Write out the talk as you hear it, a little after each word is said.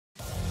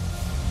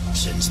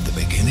Since the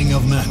beginning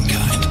of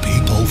mankind,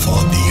 people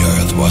thought the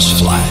earth was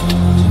flat,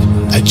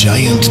 a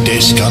giant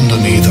disk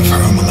underneath a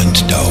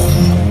firmament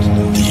dome.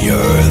 The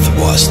earth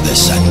was the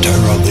center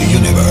of the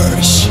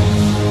universe.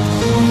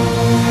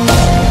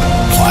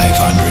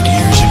 500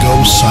 years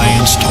ago,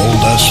 science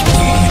told us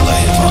we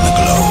live on a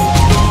globe,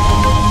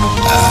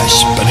 a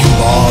spinning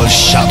ball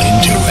shot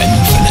into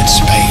infinite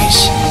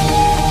space.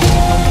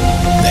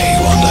 They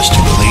want us to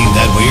believe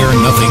that we are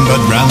nothing but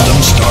random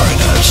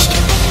stardust,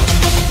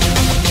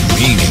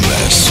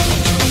 meaningless,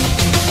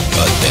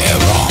 but they're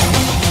wrong.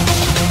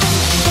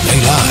 They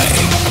lie.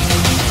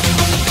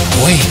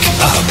 Wake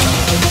up.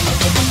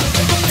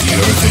 The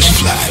earth is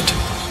flat.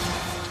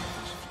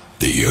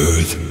 The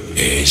earth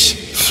is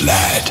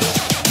flat.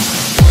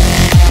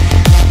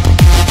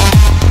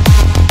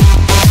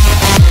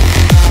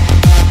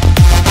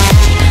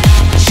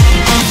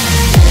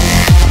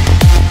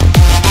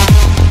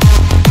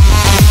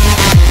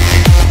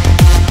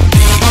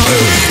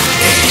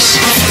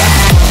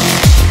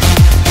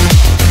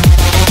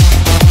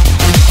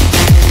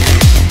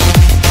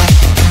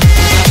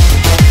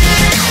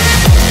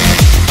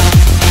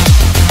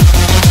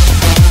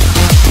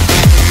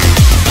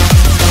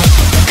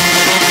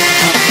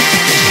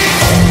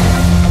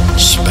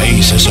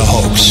 Is a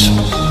hoax.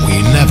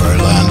 We never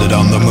landed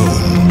on the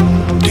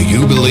moon. Do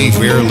you believe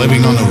we're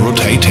living on a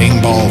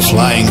rotating ball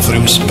flying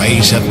through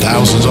space at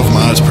thousands of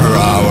miles per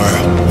hour?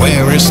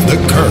 Where is the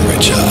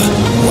curvature?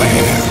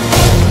 Where?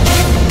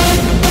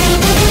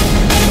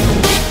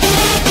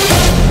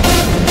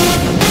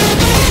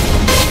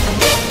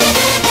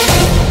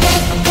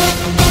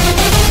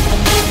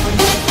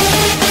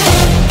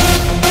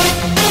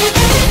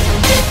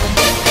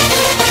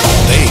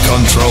 They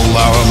control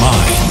our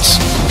minds.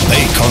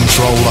 They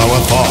control our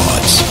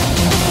thoughts.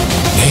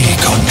 They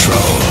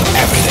control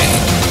everything.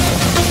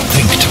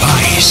 Think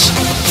twice.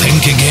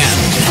 Think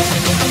again.